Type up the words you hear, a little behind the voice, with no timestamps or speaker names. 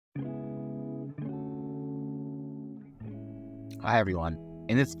Hi everyone,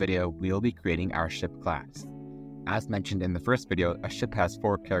 in this video we will be creating our ship class. As mentioned in the first video, a ship has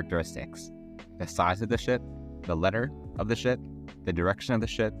 4 characteristics: the size of the ship, the letter of the ship, the direction of the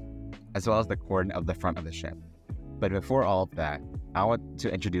ship, as well as the coordinate of the front of the ship. But before all of that, I want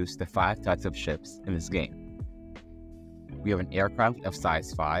to introduce the 5 types of ships in this game. We have an aircraft of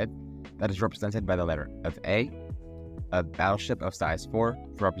size 5 that is represented by the letter of A, a battleship of size 4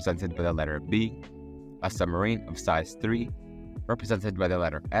 represented by the letter B, a submarine of size 3 represented by the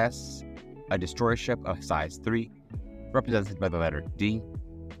letter S, a destroyer ship of size 3 represented by the letter D,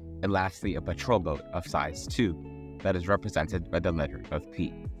 and lastly a patrol boat of size 2 that is represented by the letter of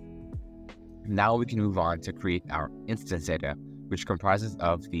P. Now we can move on to create our instance data, which comprises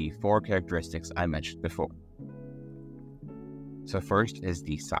of the 4 characteristics I mentioned before. So first is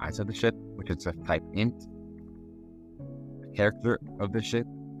the size of the ship, which is of type int, the character of the ship,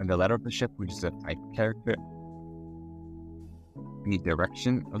 and the letter of the ship, which is of type character, the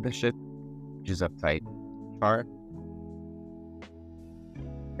direction of the ship, which is of type char,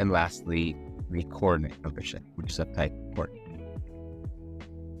 and lastly, the coordinate of the ship, which is of type coordinate.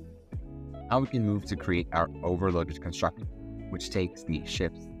 Now we can move to create our overloaded constructor, which takes the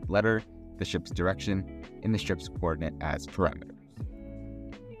ship's letter, the ship's direction, and the ship's coordinate as parameters.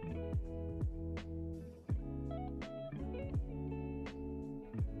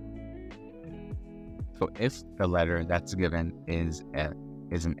 So if the letter that's given is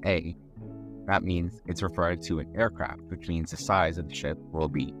an A, that means it's referred to an aircraft, which means the size of the ship will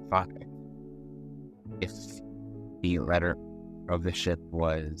be 5. If the letter of the ship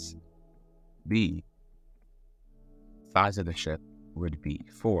was B, size of the ship would be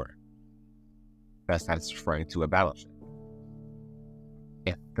 4. Thus, that's referring to a battleship.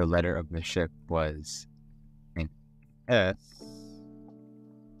 If the letter of the ship was an S,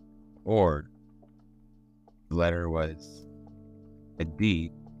 or the letter was a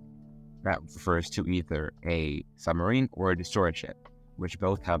D, that refers to either a submarine or a destroyer ship, which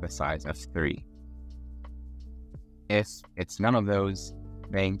both have a size of 3. If it's none of those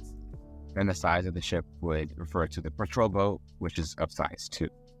things, then the size of the ship would refer to the patrol boat, which is of size 2.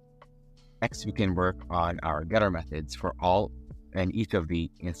 Next, we can work on our getter methods for all and each of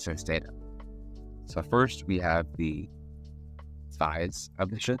the instance data. So first, we have the size of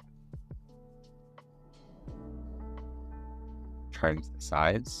the ship, times the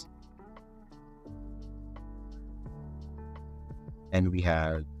size, and we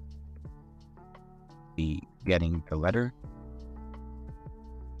have the getting the letter,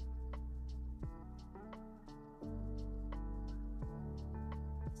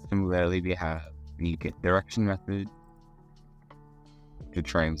 similarly we have the get direction method to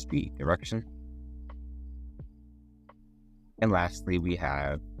times the direction, and lastly we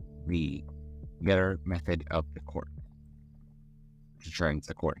have the getter method of the coordinate to times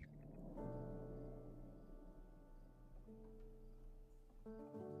the coordinate.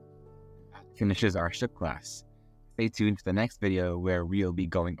 That finishes our ship class. Stay tuned for the next video where we'll be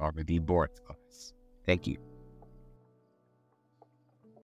going over the board class. Thank you.